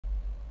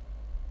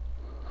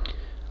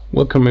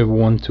Welcome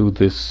everyone to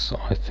this,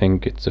 I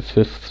think it's the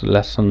fifth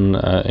lesson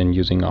in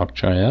using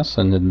ArcGIS,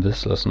 and in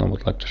this lesson I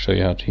would like to show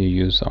you how to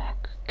use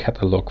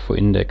ArcCatalog for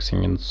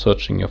indexing and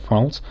searching your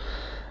files,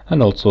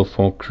 and also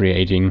for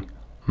creating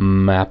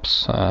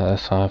maps,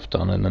 as I've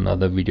done in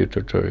another video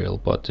tutorial.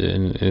 But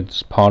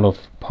it's part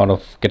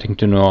of getting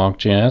to know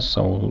ArcGIS,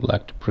 so I would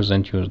like to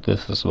present you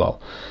this as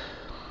well.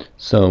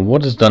 So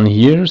what is done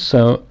here?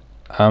 So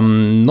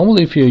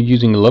normally if you're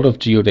using a lot of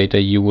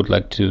geodata, you would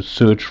like to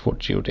search for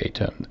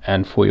geodata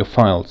and for your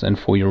files and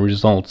for your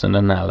results and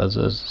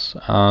analysis.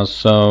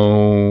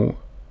 So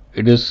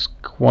it is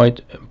quite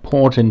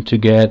important to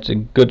get a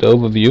good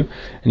overview,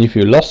 and if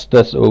you lost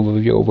this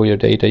overview over your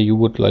data, you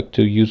would like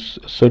to use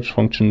a search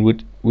function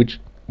which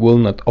will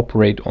not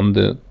operate on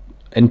the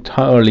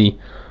entirely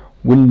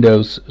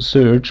Windows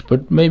search,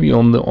 but maybe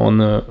on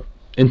the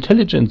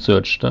intelligent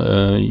search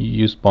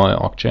used by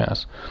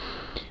ArcGIS.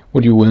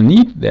 What you will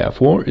need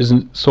therefore is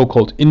a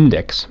so-called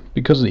index,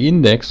 because the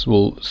index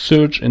will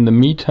search in the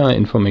meta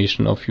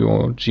information of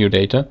your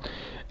geodata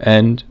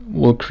and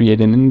will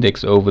create an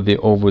index over the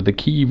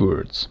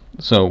keywords.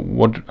 So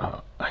what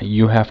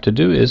you have to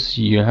do is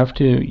you have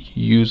to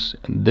use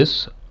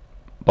this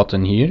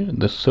button here,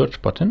 the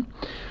search button,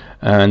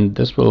 and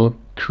this will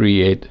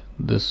create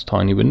this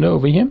tiny window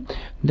over here.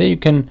 There you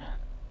can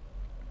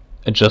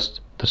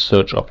adjust the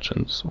search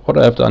options. What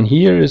I've done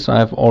here is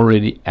I've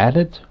already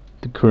added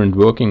the current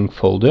working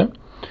folder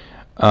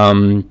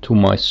to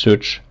my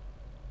search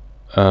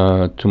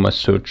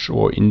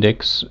or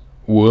index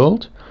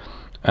world,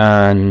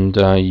 and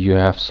you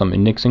have some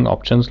indexing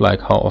options,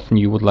 like how often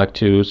you would like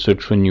to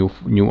search for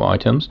new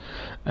items,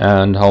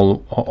 and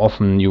how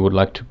often you would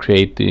like to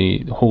create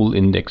the whole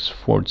index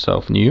for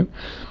itself new,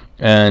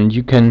 and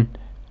you can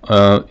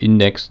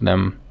index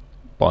them,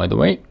 by the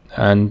way.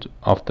 And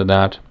after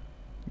that,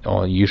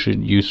 or you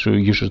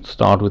should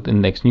start with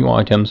index new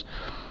items.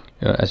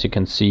 As you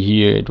can see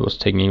here, it was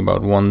taking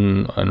about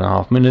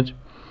 1.5 minutes,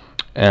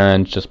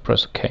 and just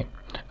press OK.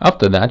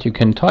 After that, you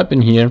can type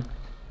in here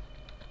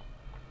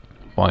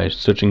by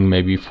searching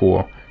maybe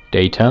for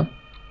data,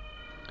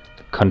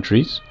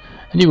 countries,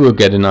 and you will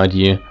get an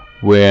idea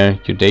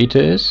where your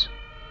data is,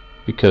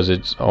 because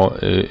it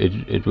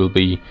will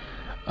be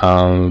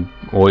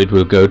or it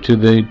will go to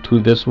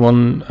this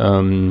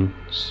one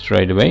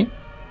straight away,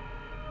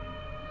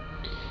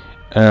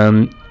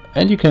 and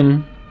you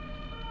can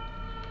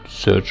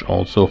search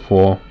also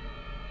for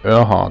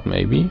Erhard,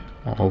 maybe.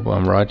 I hope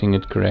I'm writing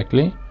it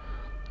correctly.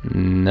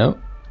 No.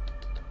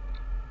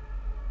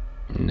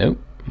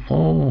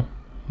 Oh,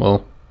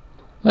 well,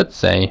 let's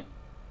say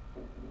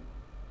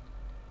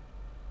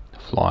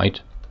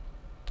flight.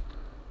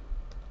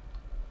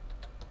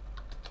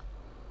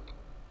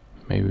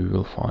 Maybe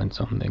we'll find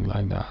something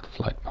like that,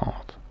 flight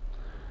path.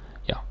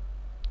 Yeah.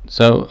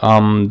 So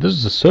this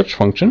is a search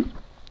function,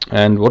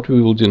 and what we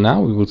will do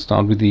now, we will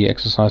start with the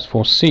exercise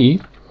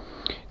 4C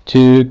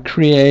to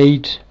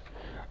create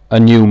a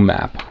new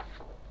map.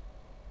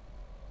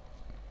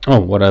 Oh,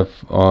 what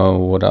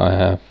I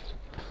have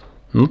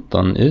not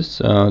done is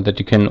that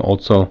you can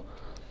also,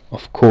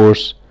 of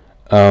course,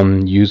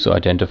 use the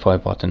identify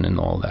button and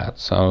all that.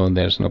 So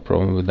there's no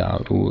problem with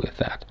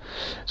that.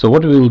 So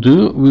what we will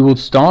do, we will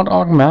start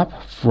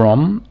ArcMap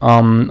from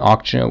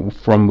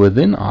from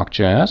within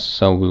ArcGIS.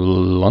 So we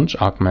will launch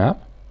ArcMap.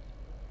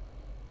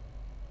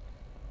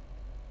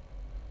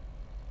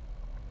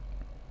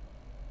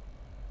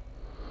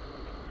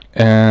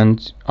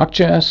 And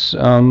ArcGIS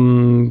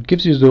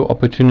gives you the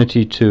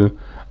opportunity to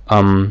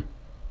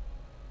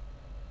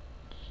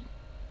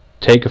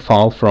take a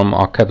file from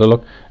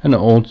ArcCatalog and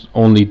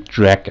only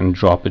drag and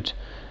drop it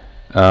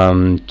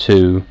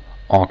to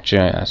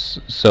ArcGIS.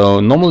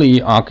 So normally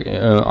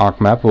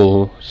ArcMap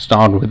will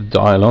start with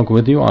dialog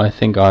with you. I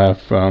think I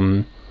have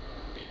I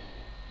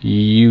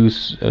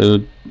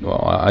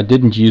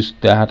didn't use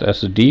that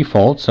as a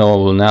default, so I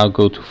will now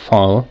go to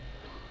File,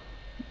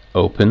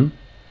 Open.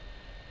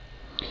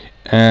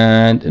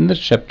 And in the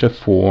chapter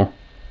 4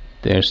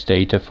 there's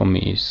data for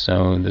me,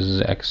 so this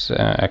is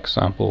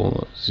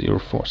example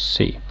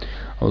 04C.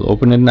 I'll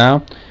open it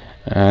now,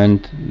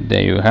 and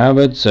there you have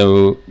it.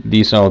 So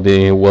these are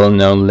the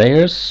well-known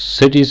layers: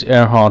 cities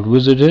Erhard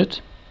visited,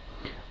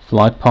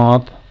 flight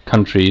path,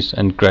 countries,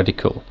 and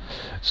gradical.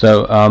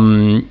 So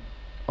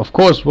of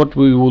course what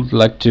we would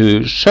like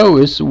to show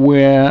is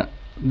where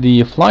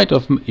the flight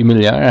of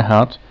Emilia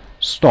Earhart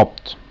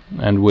stopped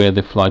and where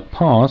the flight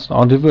paths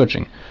are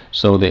diverging.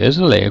 So there is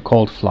a layer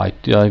called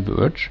flight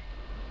diverge,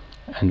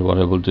 and what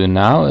I will do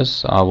now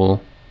is I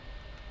will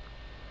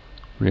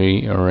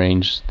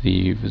rearrange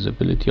the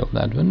visibility of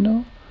that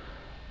window,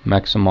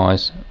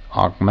 maximize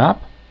ArcMap,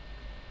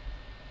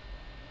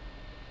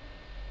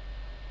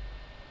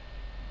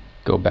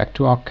 go back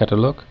to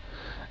ArcCatalog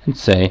and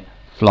say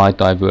flight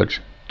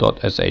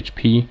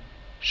diverge.shp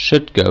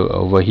should go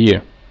over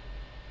here.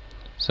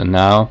 So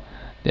now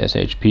the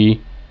SHP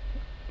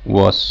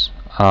was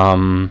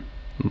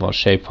the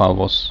shapefile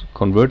was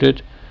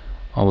converted.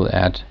 I will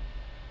add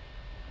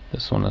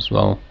this one as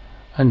well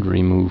and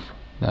remove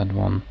that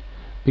one,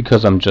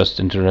 because I'm just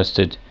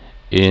interested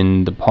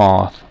in the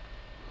path.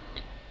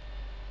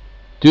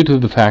 Due to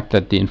the fact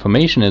that the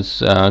information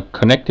is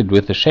connected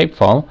with the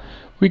shapefile,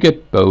 we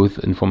get both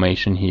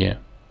information here.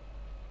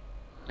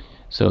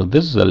 So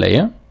this is a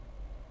layer.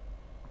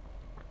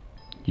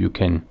 You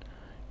can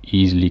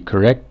easily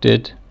correct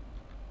it.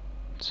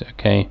 It's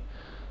okay.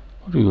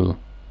 We will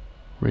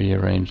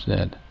rearrange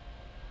that.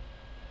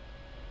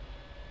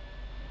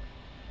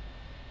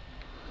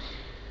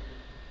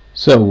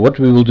 So what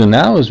we will do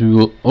now is we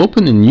will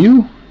open a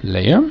new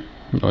layer,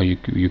 or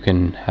you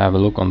can have a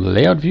look on the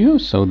layout view.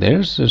 So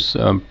there's this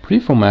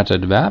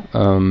pre-formatted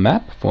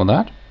map for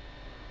that.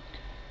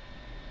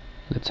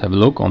 Let's have a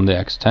look on the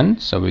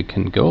extent, so we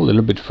can go a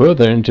little bit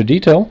further into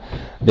detail.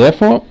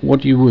 Therefore,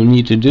 what you will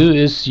need to do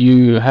is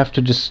you have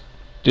to just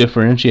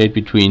differentiate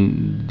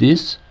between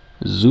these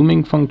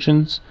zooming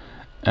functions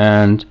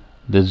and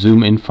the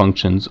zoom in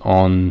functions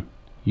on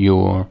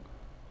your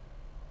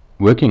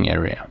working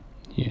area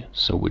here,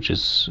 so which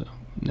is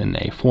an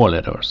A4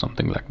 letter or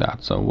something like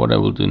that. So what I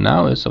will do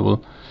now is I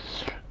will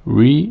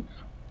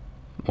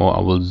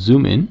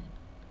zoom in.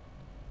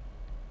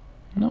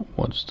 No,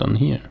 what's done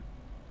here?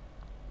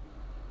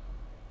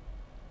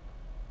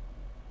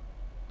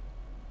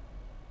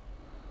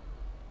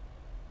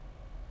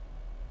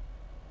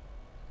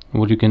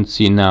 What you can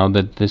see now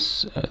that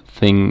this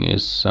thing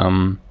is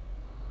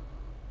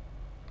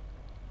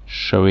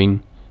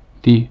showing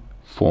the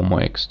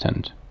former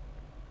extent.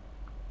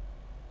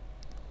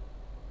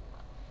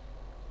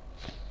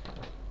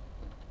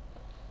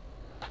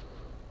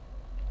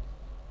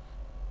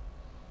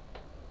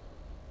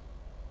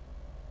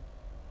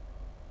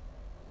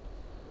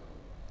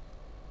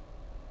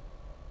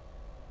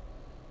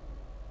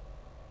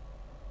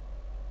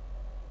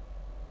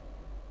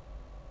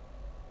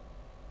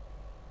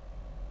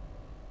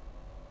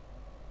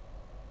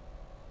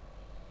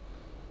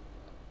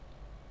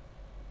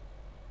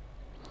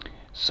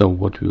 So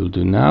what we will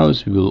do now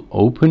is we will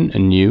open a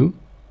new,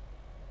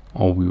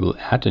 or we will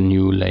add a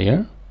new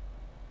layer.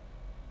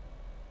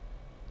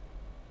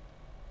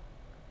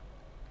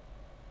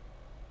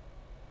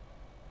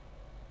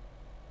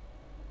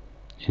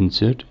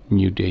 Insert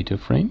new data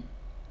frame,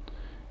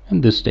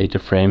 and this data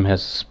frame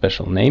has a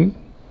special name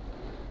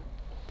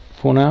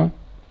for now,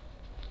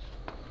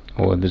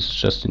 or this is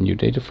just a new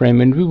data frame,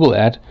 and we will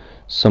add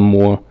some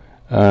more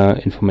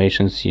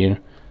informations here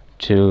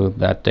to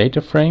that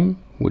data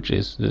frame, which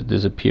is the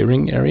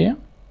disappearing area.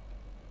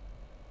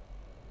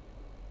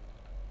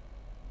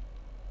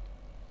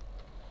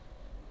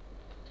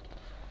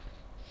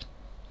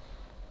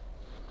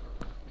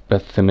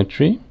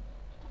 Bathymetry.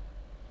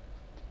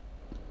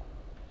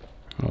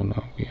 Oh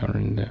no, we are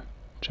in the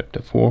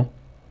chapter 4.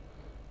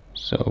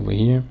 So over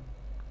here.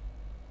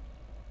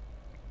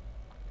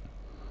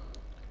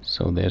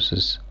 So there's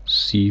this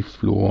sea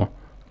floor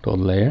dot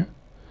layer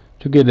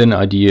to get an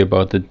idea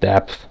about the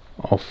depth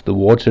of the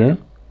water.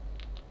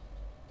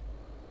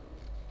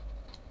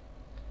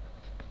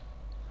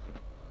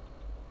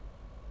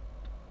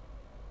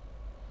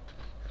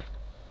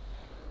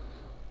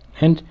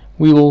 And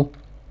we will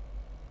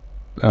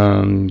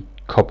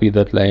copy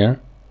that layer,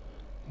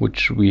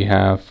 which we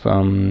have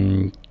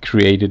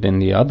created in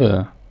the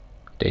other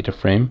data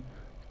frame,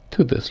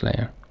 to this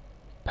layer,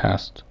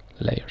 past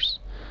layers.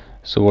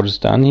 So what is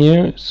done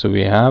here? So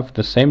we have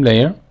the same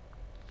layer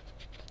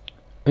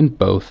in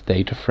both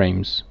data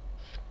frames.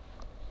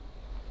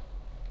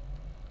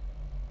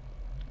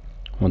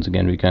 Once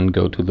again, we can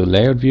go to the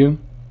layout view.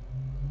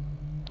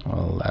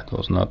 Well, that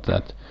was not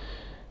that.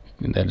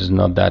 That is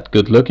not that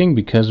good looking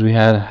because we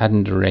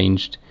hadn't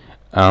arranged.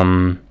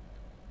 No,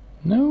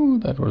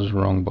 that was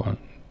wrong one.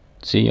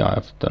 See,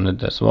 I've done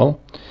it as well.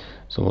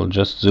 So we'll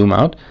just zoom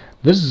out.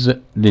 This is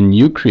the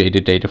new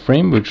created data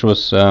frame, which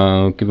was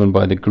given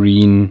by the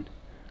green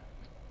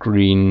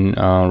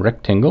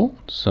rectangle.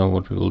 So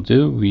what we will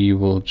do, we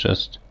will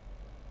just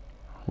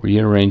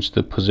rearrange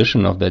the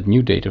position of that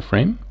new data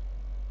frame.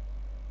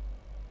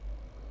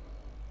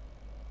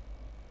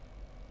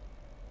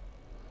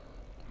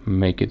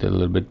 Make it a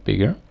little bit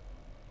bigger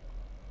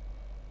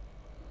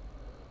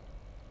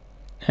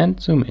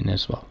and zoom in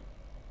as well.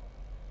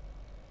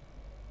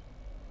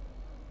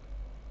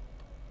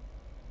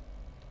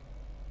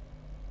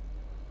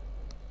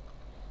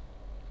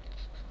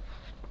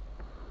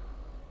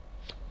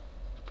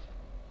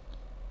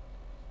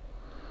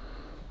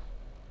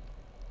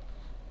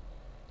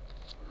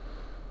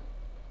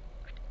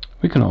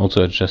 We can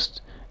also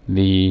adjust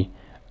the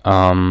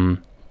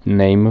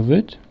name of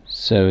it.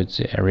 So it's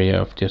the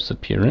area of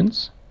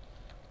disappearance.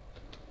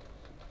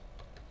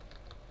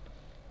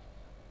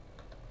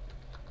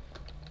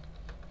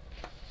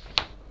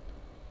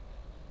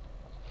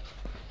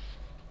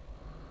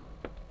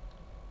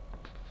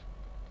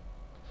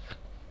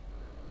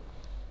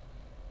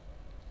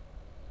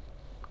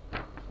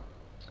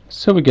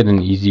 So we get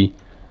an easy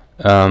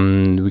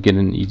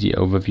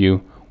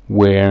overview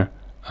where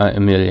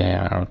Amelia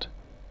Earhart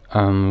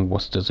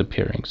was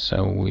disappearing.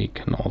 So we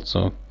can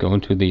also go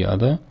into the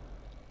other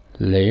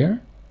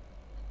layer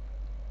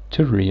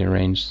to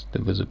rearrange the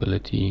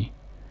visibility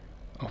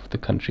of the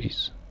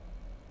countries.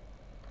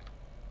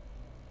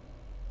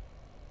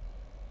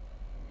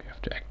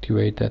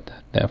 activate that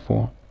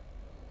therefore.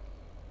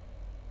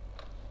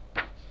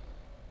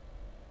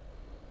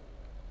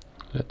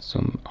 Let's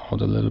zoom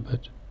out a little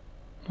bit.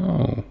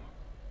 Oh.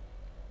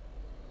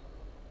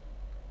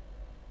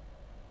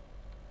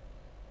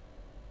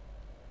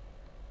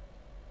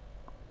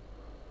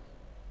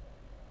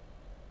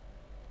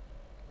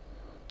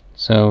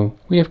 So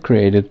we have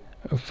created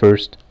a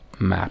first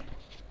map.